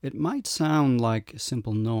It might sound like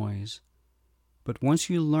simple noise, but once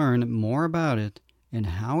you learn more about it and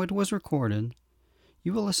how it was recorded,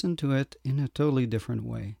 you will listen to it in a totally different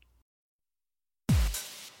way.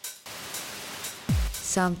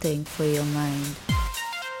 Something for your mind.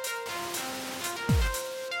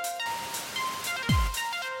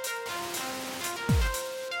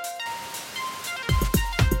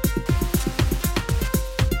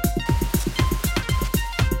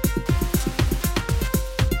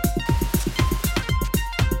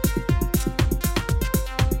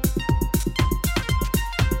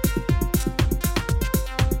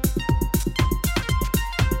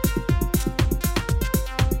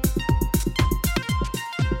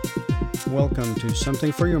 Welcome to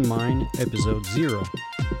Something for Your Mind, Episode 0.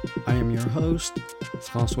 I am your host,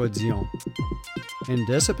 François Dion. In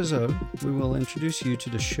this episode, we will introduce you to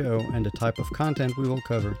the show and the type of content we will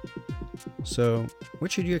cover. So,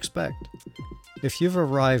 what should you expect? If you've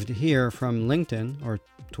arrived here from LinkedIn, or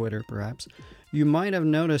Twitter perhaps, you might have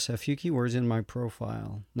noticed a few keywords in my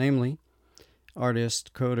profile, namely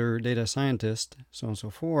artist, coder, data scientist, so on and so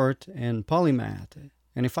forth, and polymath.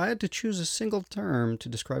 And if I had to choose a single term to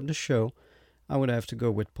describe the show, I would have to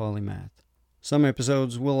go with polymath. Some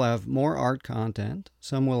episodes will have more art content,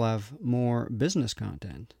 some will have more business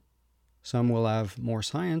content, some will have more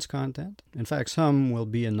science content. In fact, some will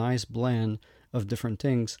be a nice blend of different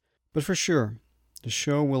things. But for sure, the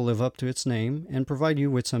show will live up to its name and provide you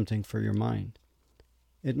with something for your mind.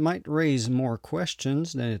 It might raise more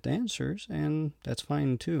questions than it answers, and that's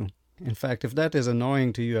fine too. In fact, if that is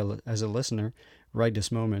annoying to you as a listener right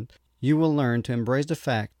this moment, you will learn to embrace the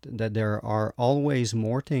fact that there are always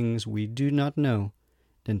more things we do not know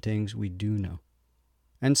than things we do know.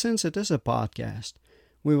 And since it is a podcast,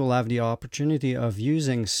 we will have the opportunity of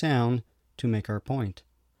using sound to make our point.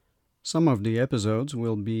 Some of the episodes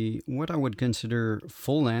will be what I would consider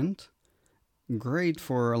full length, great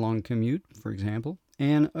for a long commute, for example,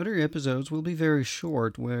 and other episodes will be very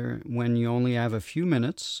short when you only have a few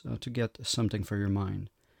minutes to get something for your mind.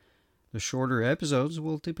 The shorter episodes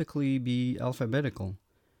will typically be alphabetical.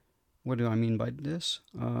 What do I mean by this?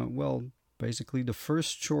 Well, basically the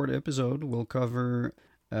first short episode will cover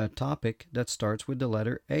a topic that starts with the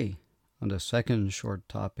letter A. And the second short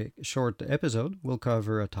episode will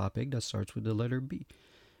cover a topic that starts with the letter B.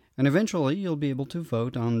 And eventually you'll be able to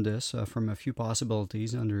vote on this from a few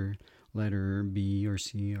possibilities under letter B or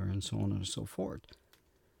C or and so on and so forth.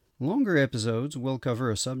 Longer episodes will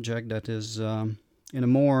cover a subject that is in a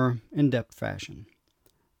more in-depth fashion,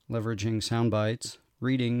 leveraging sound bites,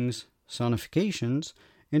 readings, sonifications,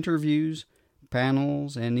 interviews,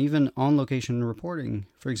 panels, and even on-location reporting.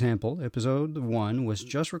 For example, episode 1 was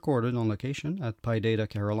just recorded on location at PyData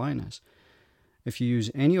Carolinas. If you use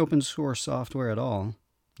any open source software at all,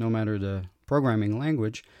 no matter the programming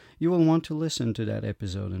language, you will want to listen to that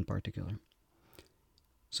episode in particular.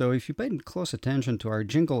 So if you paid close attention to our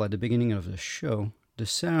jingle at the beginning of the show, the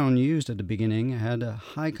sound used at the beginning had a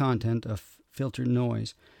high content of filtered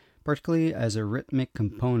noise, particularly as a rhythmic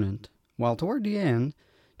component, while toward the end,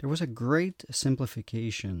 there was a great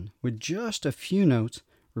simplification with just a few notes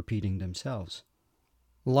repeating themselves.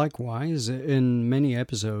 Likewise, in many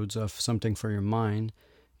episodes of Something for Your Mind,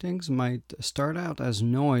 things might start out as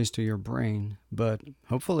noise to your brain, but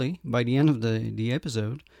hopefully, by the end of the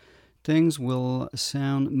episode, things will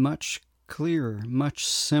sound much clearer, much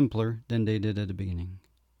simpler than they did at the beginning.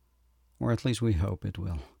 Or at least we hope it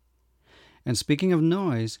will. And speaking of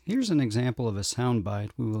noise, here's an example of a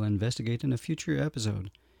soundbite we will investigate in a future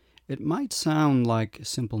episode. It might sound like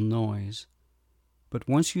simple noise, but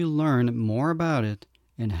once you learn more about it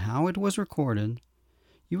and how it was recorded,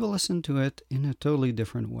 you will listen to it in a totally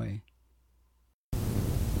different way.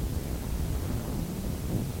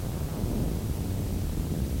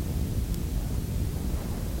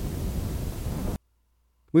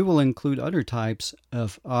 We will include other types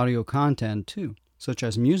of audio content too, such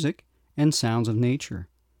as music and sounds of nature.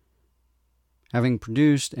 Having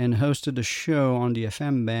produced and hosted a show on the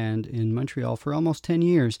FM band in Montreal for almost 10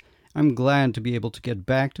 years, I'm glad to be able to get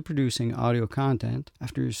back to producing audio content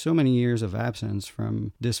after so many years of absence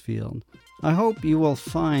from this field. I hope you will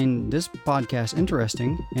find this podcast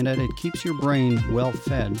interesting and that it keeps your brain well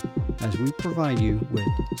fed as we provide you with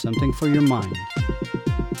something for your mind.